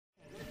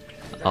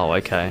Oh,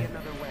 okay.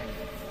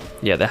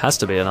 Yeah, there has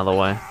to be another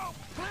way.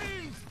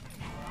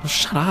 Oh,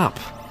 shut up.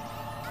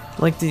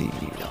 Like,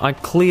 I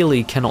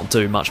clearly cannot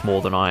do much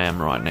more than I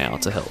am right now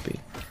to help you.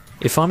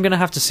 If I'm gonna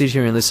have to sit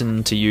here and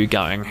listen to you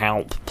going,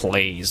 help,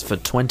 please, for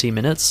 20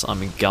 minutes,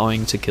 I'm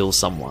going to kill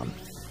someone.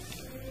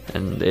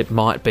 And it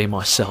might be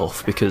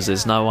myself, because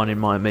there's no one in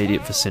my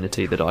immediate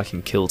vicinity that I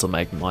can kill to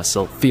make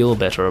myself feel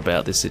better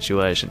about this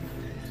situation.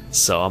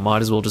 So I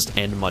might as well just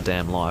end my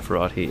damn life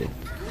right here.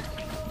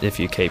 If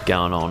you keep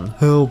going on,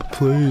 help,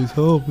 please,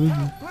 help.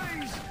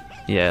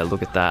 Yeah,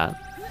 look at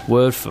that.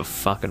 Word for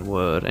fucking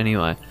word.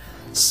 Anyway,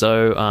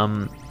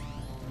 so,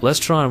 let's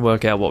try and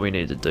work out what we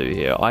need to do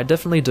here. I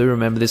definitely do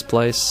remember this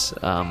place.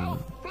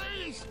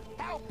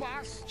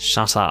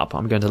 Shut up.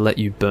 I'm going to let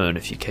you burn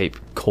if you keep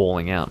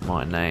calling out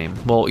my name.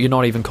 Well, you're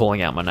not even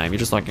calling out my name. You're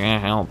just like,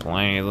 help,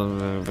 please.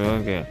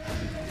 Okay,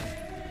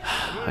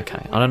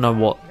 I don't know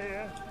what...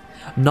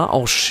 No,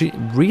 oh shit,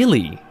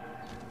 really?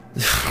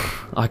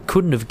 I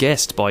couldn't have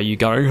guessed by you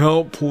going,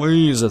 help,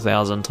 please,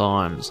 1,000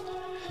 times.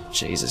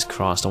 Jesus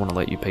Christ, I want to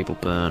let you people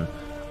burn.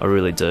 I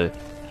really do.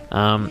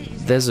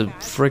 There's a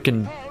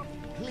freaking...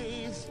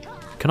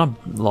 Can I,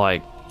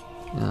 like...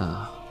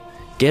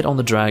 get on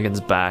the dragon's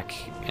back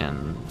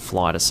and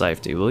fly to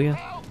safety, will you?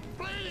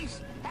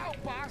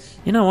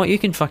 You know what, you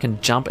can fucking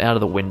jump out of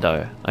the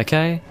window,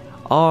 okay?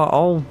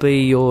 I'll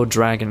be your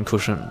dragon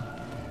cushion.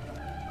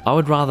 I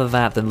would rather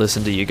that than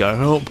listen to you go,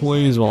 help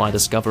please, while I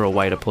discover a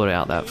way to put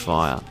out that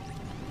fire.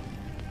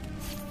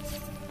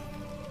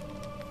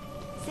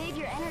 Save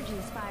your energy,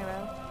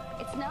 Spyro.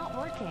 It's not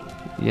working.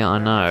 Yeah, I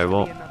know,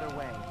 well...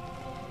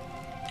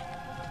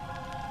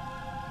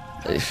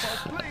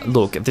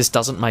 Look, this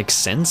doesn't make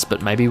sense,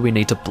 but maybe we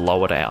need to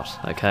blow it out,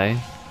 okay?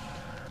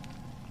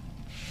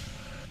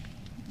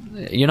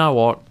 You know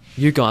what?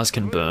 You guys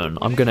can burn.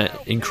 I'm gonna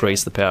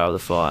increase the power of the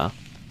fire.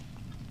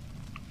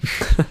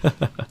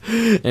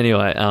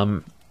 Anyway,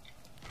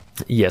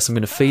 yes, I'm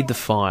gonna feed the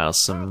fire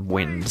some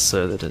wind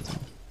so that it...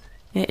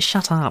 Yeah,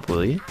 shut up,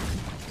 will you?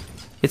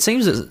 It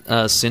seems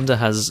that Cinder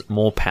has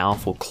more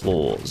powerful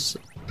claws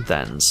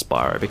than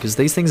Spyro, because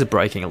these things are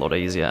breaking a lot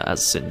easier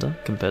as Cinder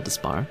compared to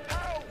Spyro.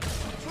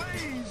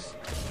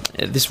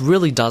 This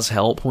really does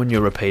help when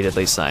you're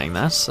repeatedly saying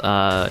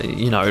that.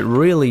 You know, it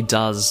really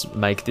does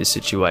make this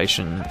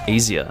situation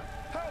easier.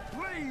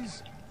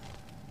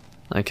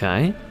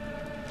 Okay.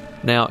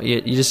 Now,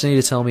 you just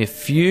need to tell me a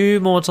few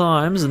more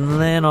times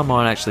and then I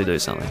might actually do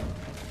something.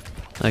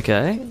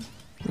 Okay.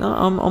 No,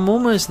 I'm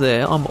almost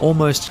there. I'm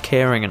almost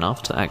caring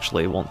enough to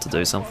actually want to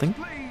do something.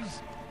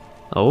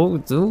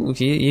 Oh,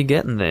 you're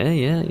getting there.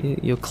 Yeah,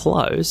 you're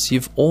close.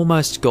 You've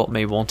almost got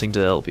me wanting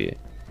to help you.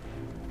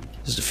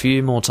 Just a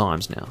few more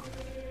times now.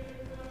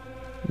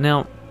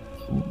 Now,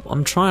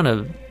 I'm trying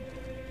to...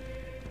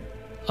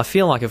 I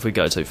feel like if we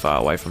go too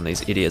far away from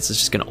these idiots, it's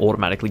just going to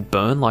automatically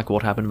burn like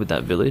what happened with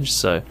that village,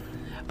 so...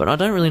 But I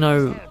don't really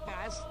know...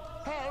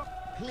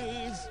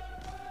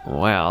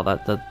 Wow,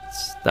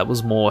 that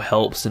was more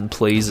helps and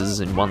pleases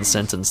in one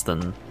sentence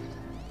than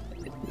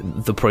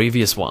the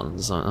previous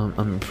ones. I'm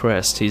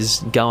impressed.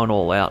 He's going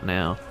all out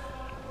now.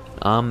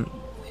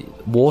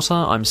 Water,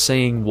 I'm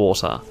seeing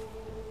water.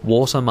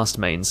 Water must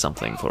mean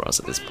something for us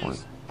at this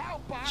point.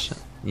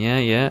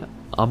 Yeah,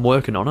 I'm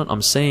working on it.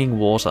 I'm seeing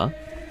water.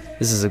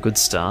 This is a good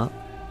start.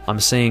 I'm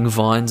seeing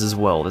vines as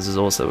well. This is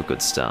also a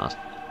good start.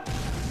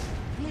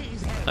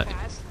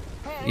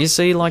 You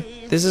see,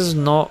 like, this is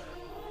not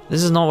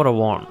what I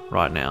want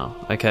right now,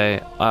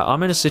 okay?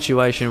 I'm in a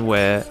situation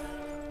where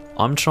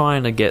I'm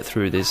trying to get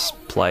through this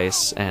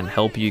place and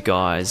help you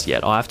guys,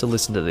 yet I have to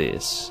listen to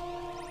this.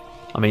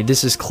 I mean,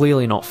 this is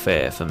clearly not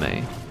fair for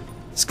me.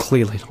 It's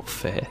clearly not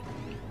fair.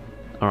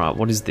 Alright,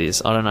 what is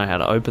this? I don't know how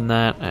to open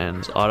that,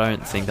 and I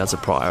don't think that's a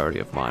priority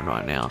of mine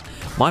right now.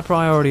 My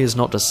priority is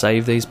not to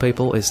save these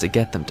people, it's to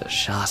get them to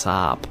shut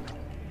up.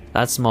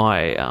 That's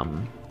my,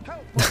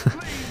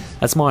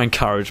 that's my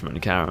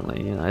encouragement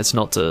currently, you know. It's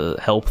not to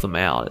help them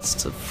out, it's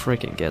to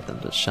freaking get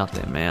them to shut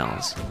their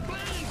mouths.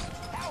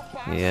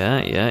 Yeah.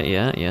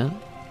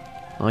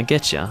 I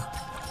get ya.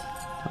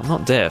 I'm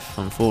not deaf,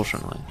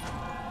 unfortunately.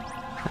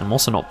 And I'm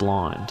also not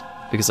blind,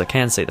 because I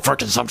can see the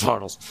frickin'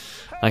 subtitles.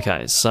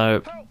 Okay,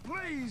 so...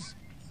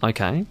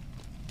 Okay.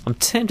 I'm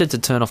tempted to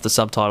turn off the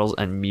subtitles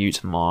and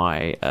mute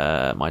my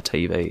my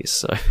TV,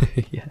 so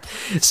yeah.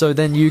 So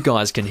then you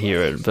guys can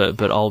hear it,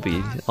 but I'll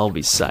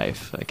be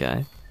safe,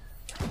 okay?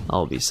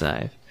 I'll be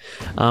safe.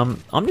 I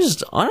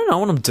don't know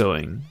what I'm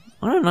doing.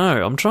 I don't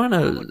know. I'm trying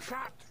to...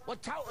 We're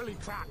totally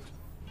trapped.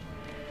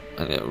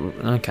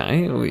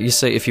 Okay. You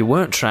see, if you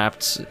weren't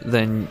trapped,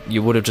 then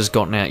you would have just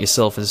gotten out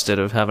yourself instead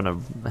of having a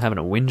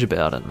whinge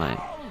about it, mate.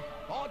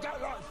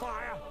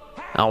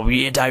 Oh,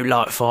 you don't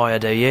like fire,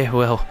 do you?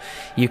 Well,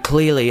 you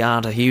clearly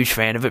aren't a huge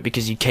fan of it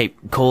because you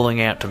keep calling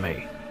out to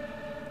me.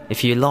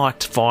 If you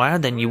liked fire,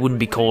 then you wouldn't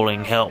be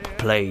calling help,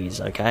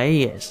 please, okay?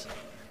 Yes.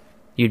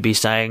 You'd be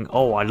saying,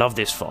 oh, I love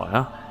this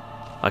fire.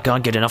 I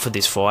can't get enough of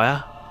this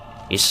fire.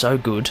 It's so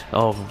good.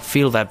 Oh,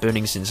 feel that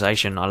burning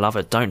sensation. I love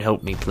it. Don't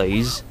help me,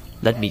 please.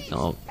 Let me...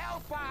 Oh.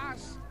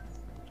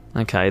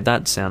 Okay,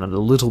 that sounded a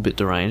little bit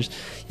deranged.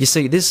 You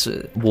see, this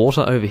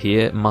water over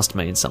here must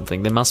mean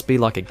something. There must be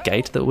like a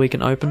gate that we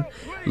can open.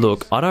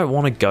 Look, I don't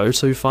want to go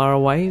too far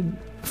away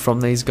from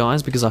these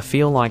guys because I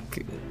feel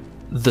like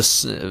the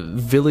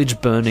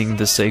village burning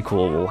the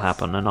sequel will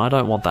happen, and I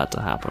don't want that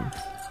to happen.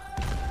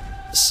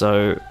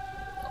 So,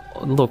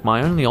 look,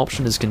 my only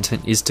option is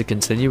to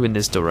continue in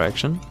this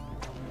direction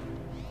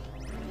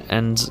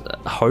and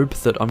hope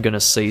that I'm going to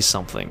see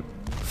something.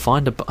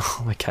 Find a...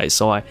 Okay,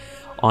 so I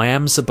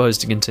am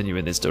supposed to continue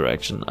in this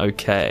direction.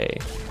 Okay.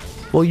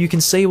 Well, you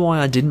can see why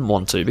I didn't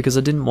want to, because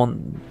I didn't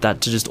want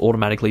that to just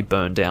automatically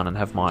burn down and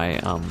have my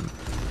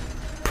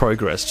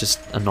progress just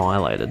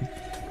annihilated.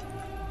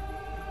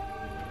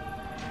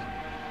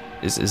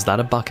 Is that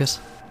a bucket?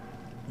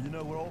 You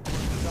know we're all going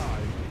to die.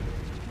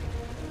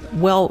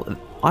 Well,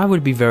 I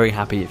would be very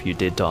happy if you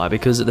did die,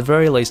 because at the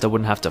very least I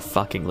wouldn't have to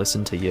fucking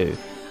listen to you.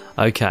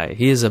 Okay,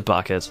 here's a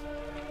bucket.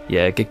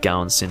 Yeah, get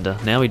going, Cinder.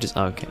 Now we just...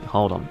 Okay,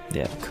 hold on.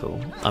 Yeah, cool.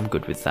 I'm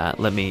good with that.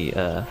 Let me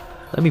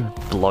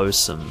blow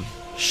some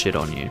shit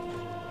on you.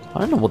 I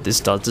don't know what this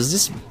does. Does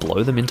this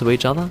blow them into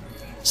each other?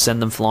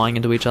 Send them flying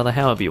into each other?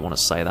 However you want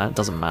to say that. It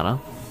doesn't matter.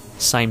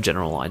 Same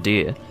general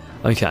idea.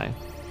 Okay.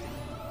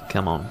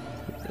 Come on.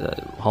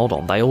 Hold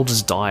on. They all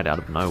just died out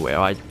of nowhere.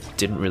 I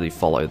didn't really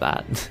follow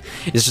that.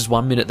 It's just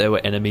 1 minute there were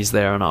enemies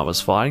there and I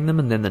was fighting them,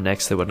 and then the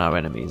next there were no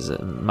enemies.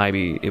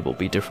 Maybe it will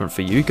be different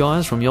for you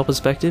guys from your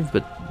perspective,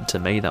 but to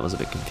me that was a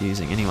bit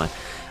confusing. Anyway,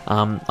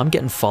 I'm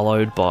getting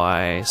followed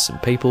by some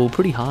people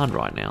pretty hard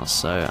right now,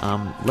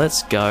 so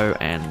let's go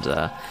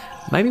and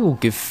maybe we'll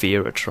give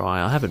fear a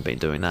try. I haven't been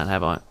doing that,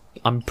 have I?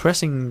 I'm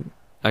pressing...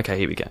 Okay,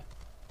 here we go.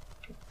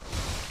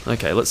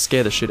 Okay, let's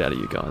scare the shit out of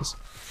you guys.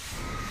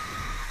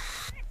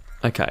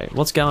 Okay,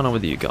 what's going on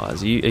with you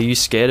guys? Are you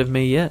scared of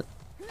me yet?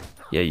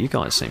 Yeah, you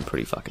guys seem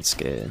pretty fucking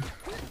scared.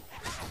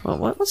 Well,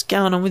 what's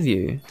going on with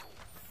you?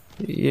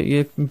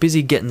 You're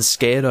busy getting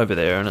scared over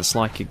there, and it's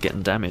like you're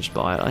getting damaged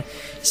by it.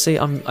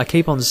 I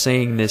keep on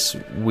seeing this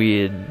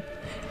weird,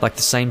 like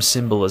the same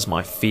symbol as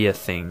my fear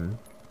thing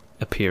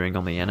appearing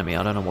on the enemy.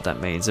 I don't know what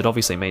that means. It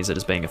obviously means that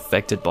it's being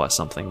affected by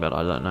something, but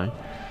I don't know.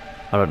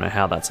 I don't know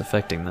how that's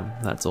affecting them,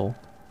 that's all.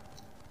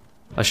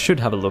 I should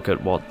have a look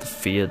at what the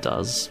fear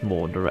does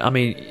more direct. I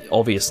mean,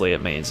 obviously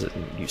it means that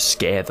you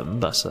scare them,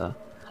 but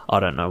I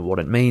don't know what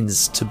it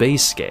means to be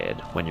scared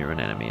when you're an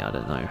enemy. I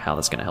don't know how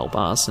that's going to help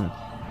us. And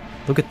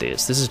look at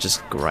this. This is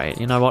just great.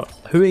 You know what?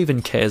 Who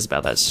even cares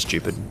about that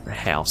stupid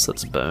house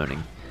that's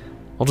burning?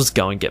 I'll just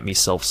go and get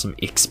myself some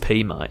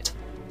XP, mate.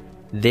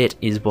 That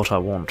is what I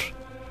want.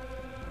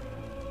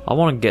 I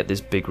want to get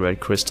this big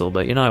red crystal,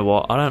 but you know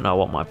what? I don't know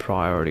what my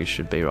priority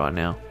should be right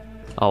now.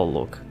 Oh,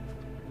 look.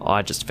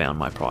 I just found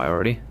my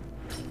priority.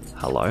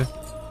 Hello.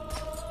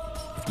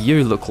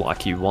 You look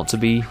like you want to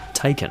be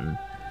taken,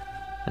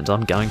 and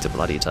I'm going to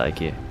bloody take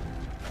you.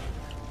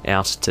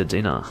 Out to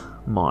dinner,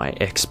 my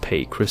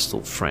XP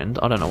crystal friend.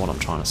 I don't know what I'm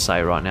trying to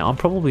say right now. I'm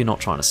probably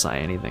not trying to say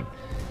anything,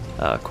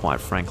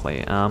 quite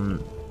frankly.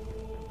 I'm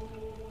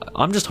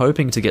just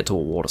hoping to get to a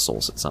water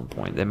source at some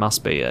point. There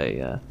must be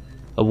a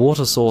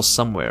water source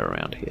somewhere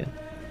around here.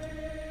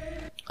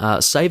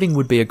 Saving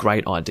would be a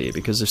great idea,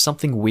 because if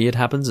something weird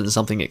happens and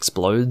something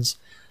explodes,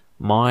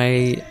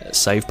 my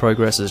save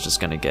progress is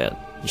just going to get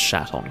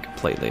shat on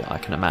completely, I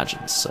can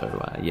imagine.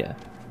 So, yeah.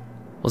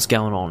 What's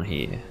going on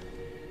here?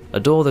 A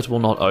door that will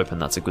not open,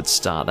 that's a good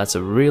start. That's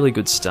a really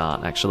good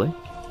start, actually.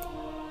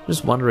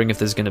 Just wondering if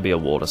there's going to be a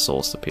water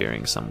source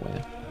appearing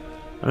somewhere.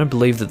 I don't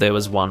believe that there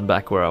was one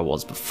back where I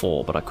was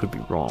before, but I could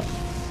be wrong.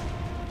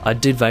 I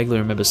did vaguely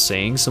remember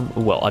seeing some...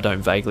 Well, I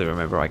don't vaguely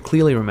remember. I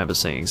clearly remember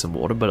seeing some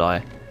water, but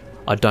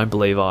I don't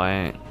believe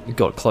I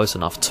got close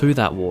enough to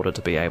that water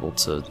to be able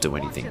to do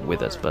anything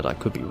with it, but I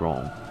could be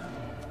wrong.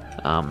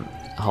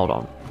 Hold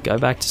on. Go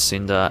back to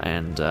Cinder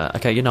and...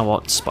 okay, you know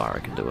what?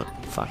 Spyro can do it.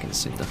 Fucking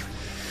Cinder.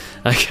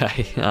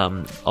 Okay,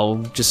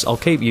 I'll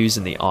keep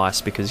using the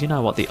ice, because you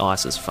know what? The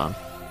ice is fun.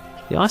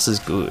 The ice is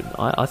good.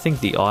 I think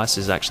the ice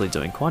is actually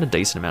doing quite a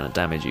decent amount of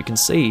damage. You can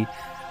see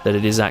that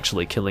it is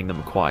actually killing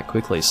them quite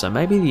quickly, so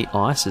maybe the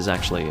ice is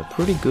actually a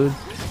pretty good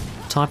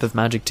type of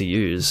magic to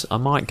use. I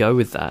might go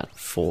with that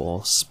for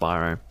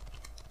Spyro.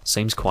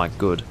 Seems quite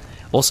good.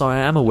 Also, I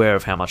am aware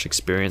of how much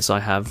experience I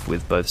have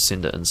with both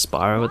Cinder and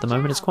Spyro at the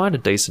moment. It's quite a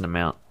decent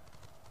amount.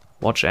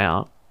 Watch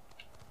out.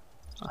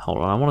 Hold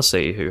on, I want to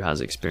see who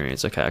has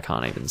experience. Okay, I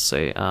can't even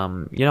see. You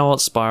know what,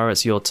 Spyro,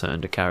 it's your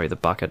turn to carry the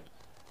bucket.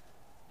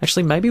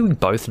 Actually, maybe we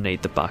both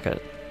need the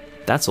bucket.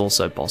 That's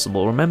also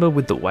possible. Remember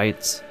with the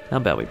weights? How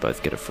about we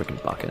both get a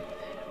freaking bucket?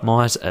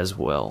 Might as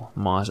well.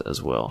 Might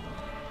as well.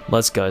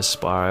 Let's go,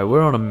 Spyro.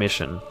 We're on a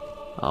mission.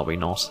 Are we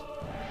not?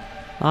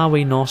 Are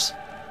we not?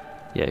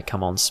 Yeah,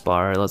 come on,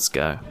 Spyro. Let's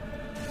go.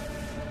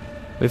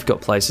 We've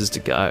got places to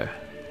go.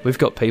 We've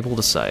got people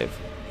to save.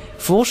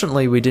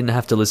 Fortunately, we didn't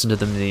have to listen to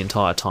them the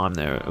entire time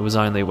there. It was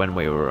only when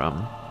we were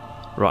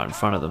right in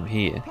front of them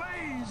here.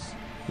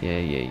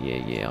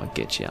 Yeah.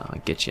 I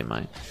get you,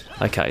 mate.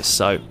 Okay,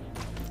 so...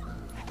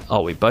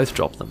 Oh, we both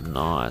dropped them.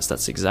 Nice.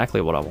 That's exactly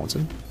what I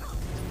wanted.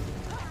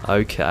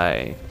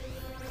 Okay.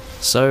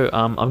 So,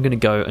 I'm going to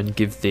go and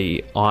give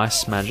the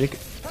ice magic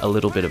a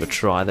little bit of a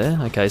try there.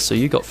 Okay, so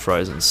you got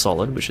frozen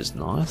solid, which is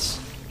nice.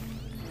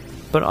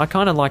 But I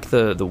kind of like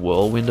the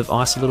whirlwind of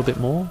ice a little bit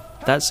more.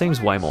 That seems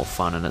way more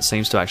fun, and it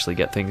seems to actually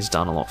get things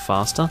done a lot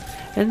faster.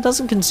 And it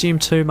doesn't consume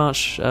too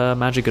much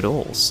magic at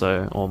all,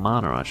 so, or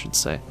mana, I should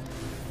say.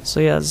 So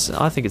yeah,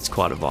 I think it's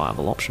quite a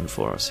viable option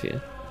for us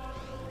here.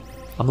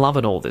 I'm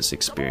loving all this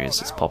experience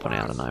that's popping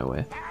out of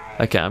nowhere.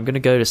 Okay, I'm going to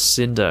go to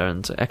Cinder,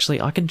 and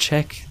actually I can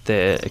check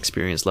their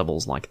experience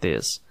levels like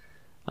this.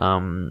 How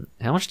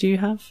much do you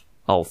have?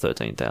 Oh,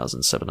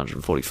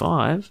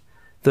 13,745.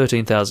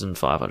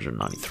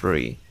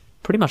 13,593.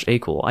 Pretty much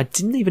equal. I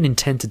didn't even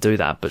intend to do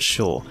that, but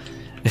sure.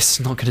 It's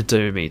not going to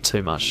do me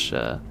too much...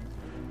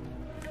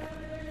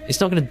 it's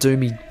not going to do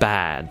me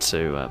bad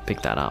to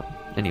pick that up.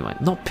 Anyway,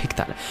 not pick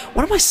that up.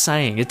 What am I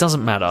saying? It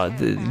doesn't matter.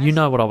 You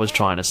know what I was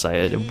trying to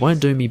say. It won't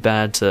do me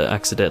bad to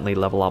accidentally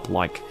level up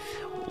like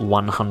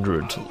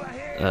 100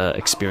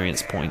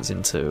 experience points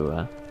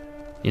into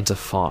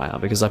fire,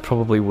 because I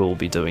probably will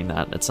be doing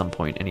that at some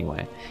point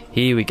anyway.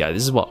 Here we go.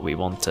 This is what we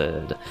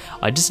wanted.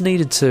 I just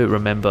needed to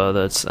remember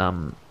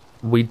that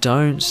we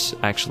don't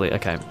actually...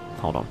 Okay,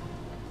 hold on.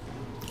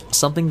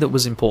 Something that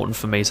was important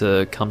for me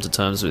to come to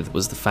terms with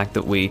was the fact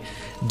that we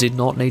did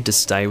not need to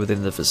stay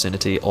within the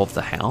vicinity of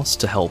the house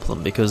to help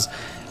them, because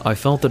I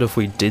felt that if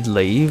we did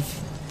leave,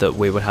 that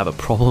we would have a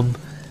problem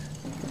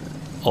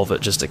of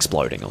it just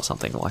exploding or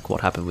something like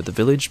what happened with the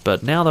village.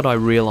 But now that I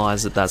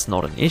realise that that's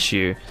not an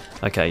issue,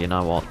 okay, you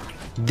know what?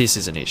 This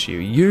is an issue.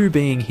 You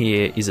being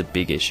here is a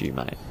big issue,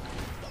 mate.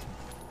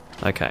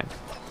 Okay.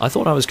 I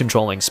thought I was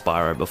controlling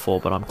Spyro before,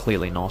 but I'm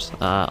clearly not.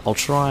 I'll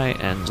try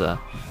and... I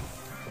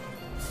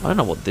don't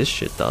know what this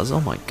shit does.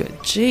 Oh my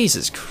god.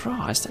 Jesus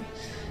Christ.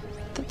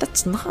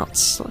 That's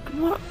nuts. Like,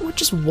 what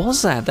just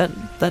was that?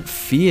 That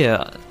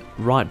fear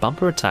right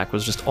bumper attack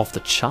was just off the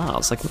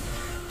charts. Like,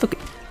 look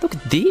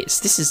at this.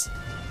 This is...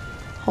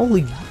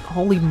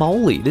 Holy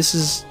moly. This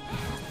is...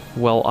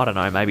 Well, I don't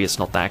know. Maybe it's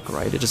not that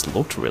great. It just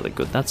looked really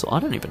good. That's all. I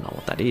don't even know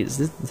what that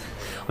is.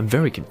 I'm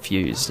very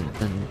confused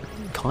and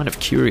kind of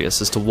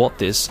curious as to what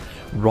this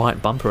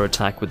right bumper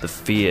attack with the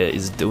fear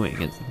is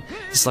doing.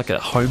 It's like a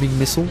homing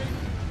missile.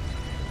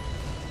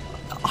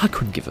 I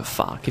couldn't give a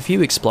fuck. If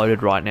you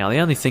exploded right now, the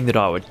only thing that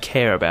I would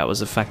care about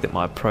was the fact that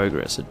my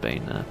progress had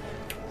been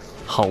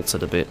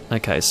halted a bit.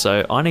 Okay,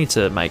 so I need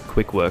to make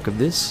quick work of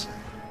this,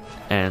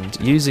 and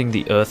using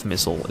the earth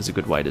missile is a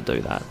good way to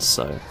do that,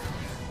 so...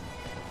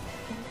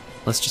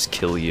 Let's just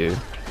kill you.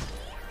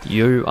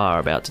 You are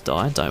about to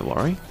die, don't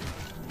worry.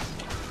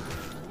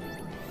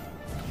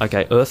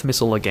 Okay, earth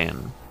missile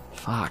again.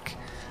 Fuck.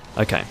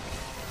 Okay.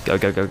 Go,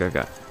 go, go, go,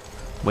 go.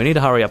 We need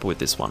to hurry up with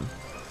this one.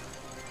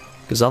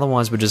 Because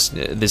otherwise we're just...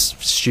 this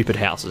stupid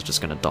house is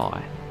just going to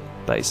die,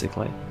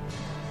 basically.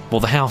 Well,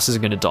 the house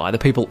isn't going to die. The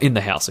people in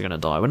the house are going to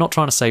die. We're not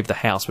trying to save the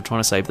house. We're trying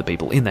to save the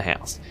people in the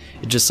house.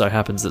 It just so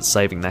happens that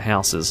saving the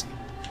house is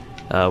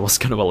what's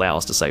going to allow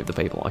us to save the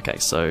people. Okay,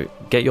 so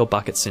get your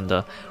bucket,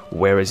 Cinder.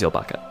 Where is your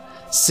bucket?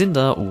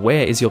 Cinder,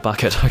 where is your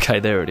bucket? Okay,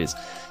 there it is.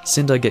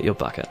 Cinder, get your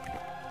bucket.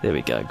 There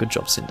we go. Good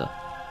job, Cinder.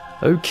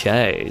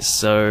 Okay,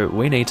 so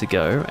we need to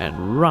go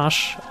and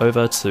rush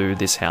over to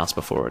this house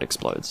before it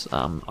explodes.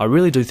 I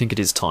really do think it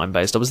is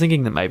time-based. I was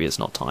thinking that maybe it's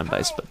not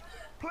time-based, but...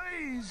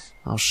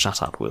 Oh,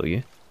 shut up, will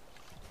you?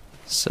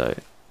 So,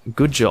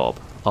 good job.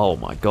 Oh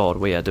my god,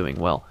 we are doing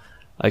well.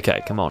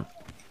 Okay, come on.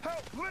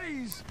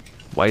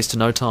 Waste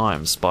no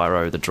time,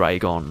 Spyro the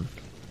Dragon.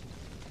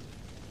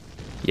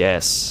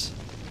 Yes.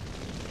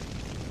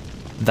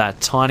 That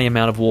tiny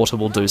amount of water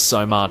will do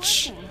so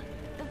much.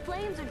 The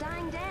flames are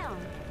dying down.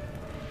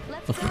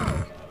 Let's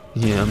go.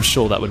 Yeah, I'm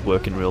sure that would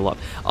work in real life.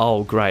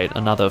 Oh, great,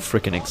 another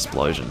frickin'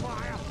 explosion.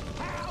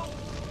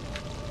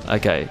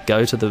 Okay,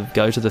 go to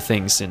the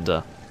thing,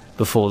 Cinder.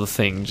 Before the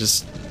thing,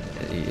 just...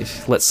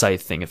 let's say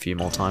thing a few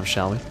more times,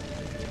 shall we?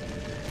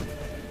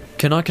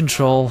 Can I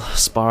control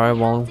Spyro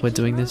while we're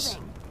doing this?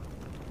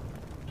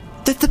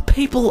 The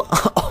people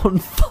are on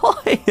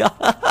fire!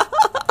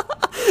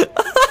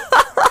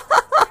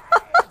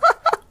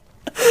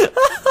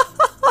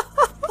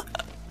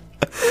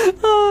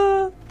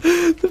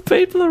 The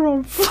people are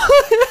on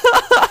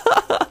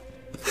fire!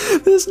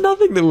 There's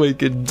nothing that we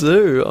can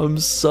do. I'm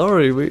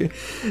sorry.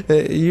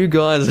 You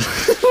guys...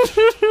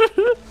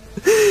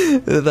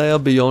 They are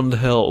beyond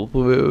help.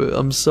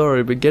 I'm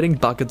sorry, but getting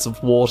buckets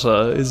of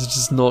water is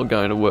just not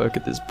going to work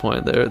at this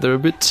point. They're a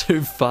bit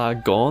too far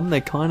gone. They're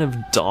kind of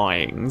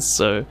dying.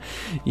 So,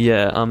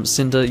 yeah.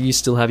 Cinder, you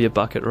still have your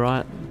bucket,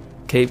 right?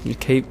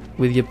 Keep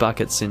with your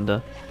bucket,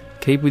 Cinder.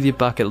 Keep with your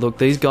bucket. Look,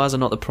 these guys are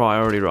not the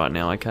priority right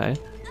now. Okay.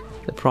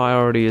 The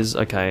priority is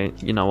okay.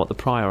 You know what the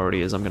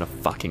priority is? I'm gonna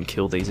fucking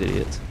kill these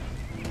idiots.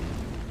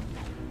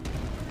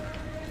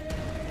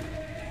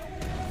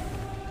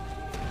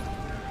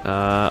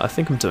 I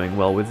think I'm doing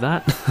well with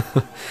that.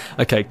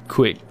 Okay,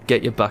 quick,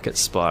 get your bucket,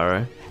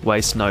 Spyro.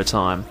 Waste no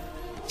time.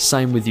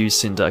 Same with you,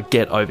 Cinder.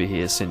 Get over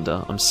here,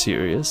 Cinder. I'm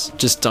serious.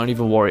 Just don't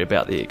even worry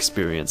about the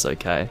experience,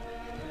 okay?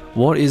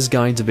 What is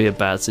going to be a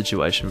bad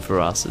situation for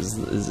us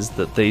is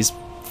that these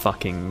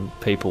fucking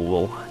people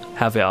will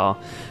have our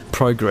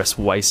progress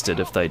wasted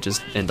if they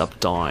just end up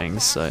dying.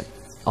 So,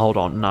 hold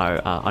on, no,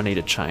 I need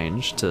to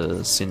change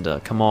to Cinder.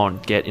 Come on,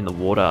 get in the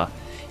water.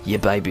 Yeah,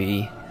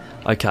 baby.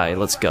 Okay,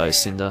 let's go,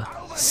 Cinder.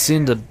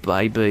 Cinder,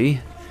 baby.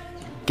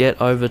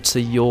 Get over to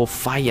your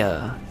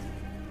fire.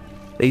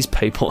 These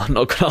people are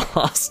not gonna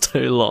last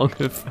too long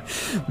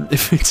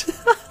if it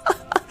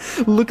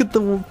look at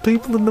the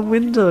people in the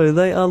window.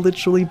 They are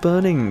literally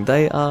burning.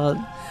 They are...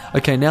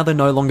 Okay, now they're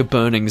no longer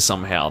burning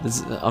somehow.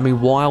 I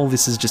mean, while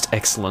this is just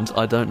excellent,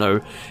 I don't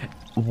know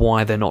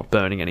why they're not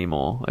burning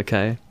anymore,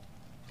 okay?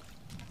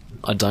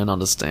 I don't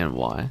understand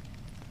why.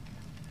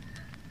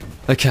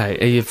 Okay,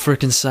 are you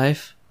freaking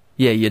safe?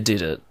 Yeah, you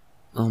did it.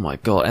 Oh my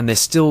god, and they're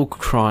still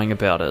crying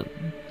about it.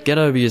 Get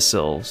over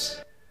yourselves.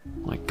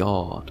 My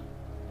god.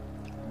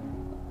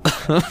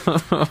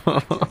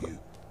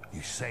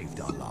 You saved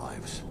our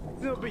lives.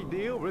 No big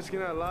deal,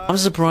 risking our lives. I'm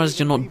surprised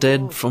you're not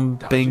dead from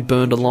being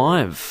burned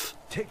alive.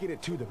 Taking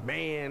it to the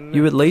man.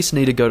 You at least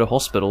need to go to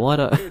hospital. I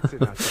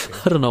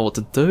don't know what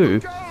to do.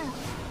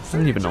 I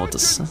don't even know what to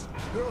say.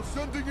 They're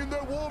sending in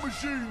their war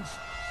machines.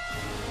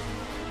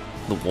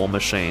 The war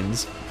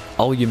machines.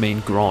 Oh, you mean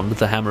Grond,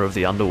 the hammer of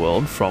the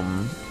underworld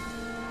from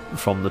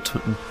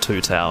the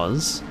two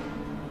towers.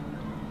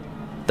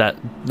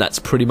 That's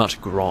pretty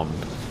much Grond.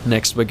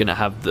 Next we're gonna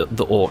have the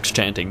orcs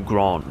chanting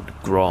Grond,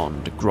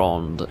 Grond,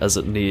 Grond as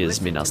it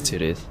nears Minas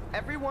Tirith.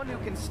 Everyone who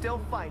can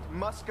still fight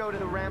must go to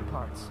the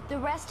ramparts. The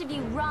rest of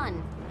you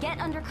run. Get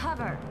under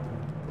cover.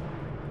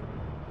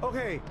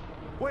 Okay,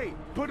 wait.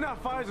 Putting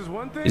out fires is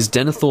one thing. Is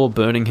Denethor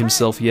burning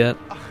himself yet?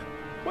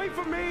 Wait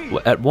for me.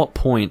 At what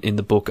point in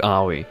the book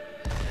are we?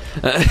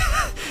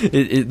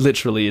 It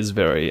literally is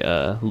very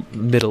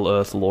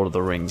Middle-earth Lord of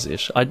the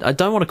Rings-ish. I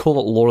don't want to call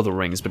it Lord of the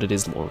Rings, but it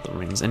is Lord of the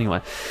Rings.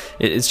 Anyway,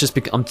 it's just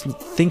I'm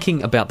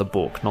thinking about the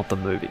book, not the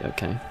movie,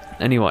 okay?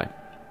 Anyway.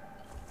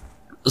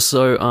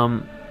 So,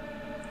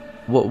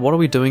 what are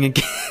we doing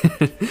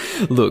again?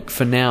 Look,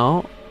 for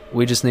now,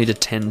 we just need to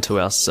tend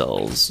to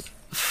ourselves.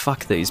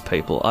 Fuck these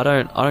people. I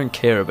don't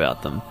care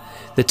about them.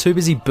 They're too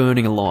busy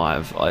burning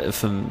alive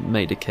for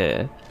me to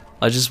care.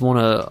 I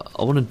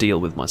want to deal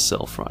with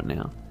myself right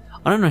now.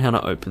 I don't know how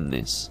to open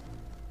this,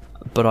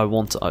 but I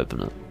want to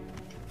open it.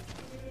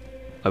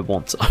 I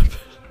want to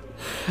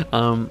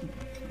open it.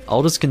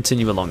 I'll just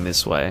continue along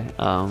this way.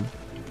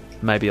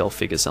 Maybe I'll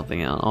figure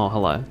something out. Oh,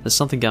 hello. There's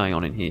something going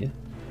on in here.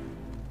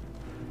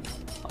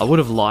 I would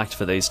have liked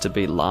for these to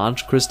be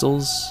large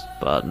crystals,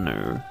 but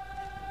no.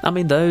 I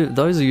mean,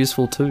 those are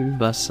useful too,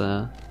 but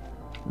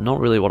not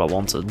really what I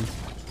wanted.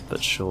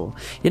 But sure.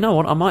 You know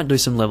what, I might do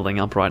some leveling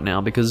up right now,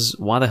 because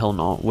why the hell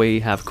not? We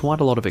have quite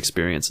a lot of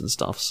experience and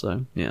stuff,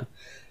 so yeah.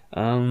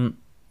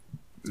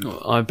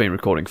 I've been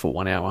recording for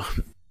 1 hour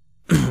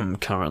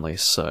currently,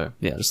 so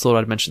yeah, just thought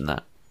I'd mention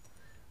that.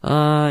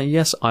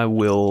 Yes, I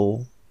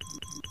will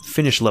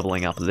finish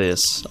leveling up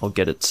this. I'll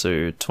get it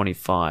to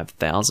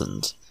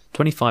 25,000.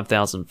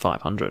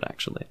 25,500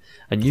 actually.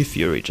 A new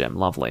Fury Gem,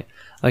 lovely.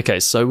 Okay,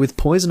 so with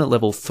Poison at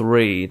level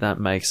 3, that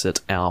makes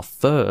it our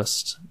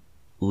first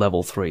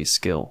level 3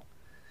 skill.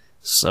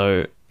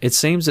 So it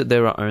seems that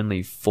there are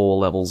only 4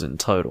 levels in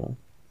total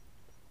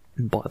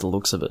by the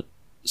looks of it.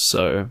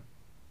 So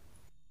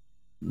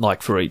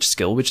like for each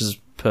skill, which is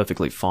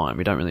perfectly fine.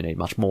 We don't really need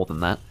much more than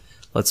that,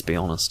 let's be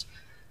honest.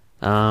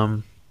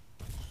 I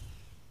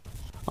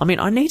mean,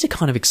 I need to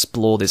kind of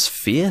explore this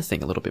fear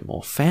thing a little bit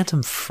more.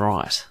 Phantom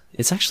Fright.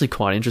 It's actually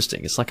quite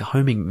interesting. It's like a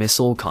homing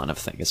missile kind of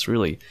thing. It's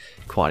really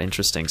quite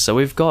interesting. So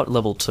we've got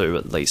level 2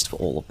 at least for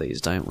all of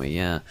these, don't we?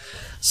 Yeah.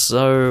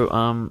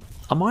 So,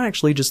 I might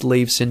actually just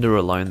leave Cinder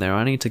alone there.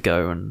 I need to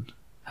go and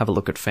have a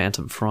look at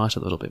Phantom Fright a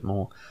little bit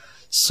more.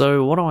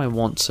 So what do I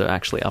want to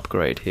actually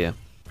upgrade here?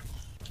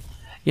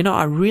 You know,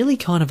 I really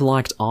kind of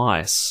liked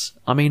Ice.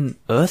 I mean,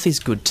 Earth is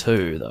good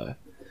too, though.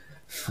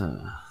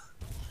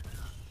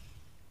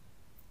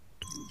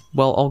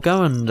 Well, I'll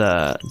go and,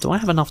 do I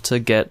have enough to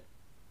get...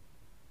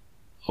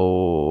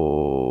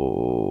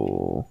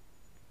 Oh...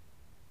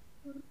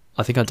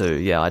 I think I do,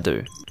 yeah, I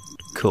do.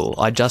 Cool,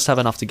 I just have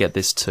enough to get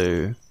this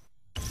to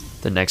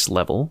the next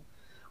level,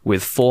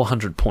 with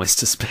 400 points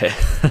to spare.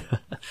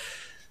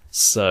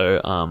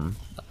 So,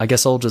 I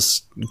guess I'll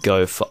just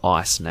go for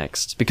Ice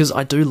next, because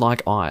I do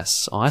like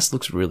Ice. Ice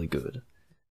looks really good.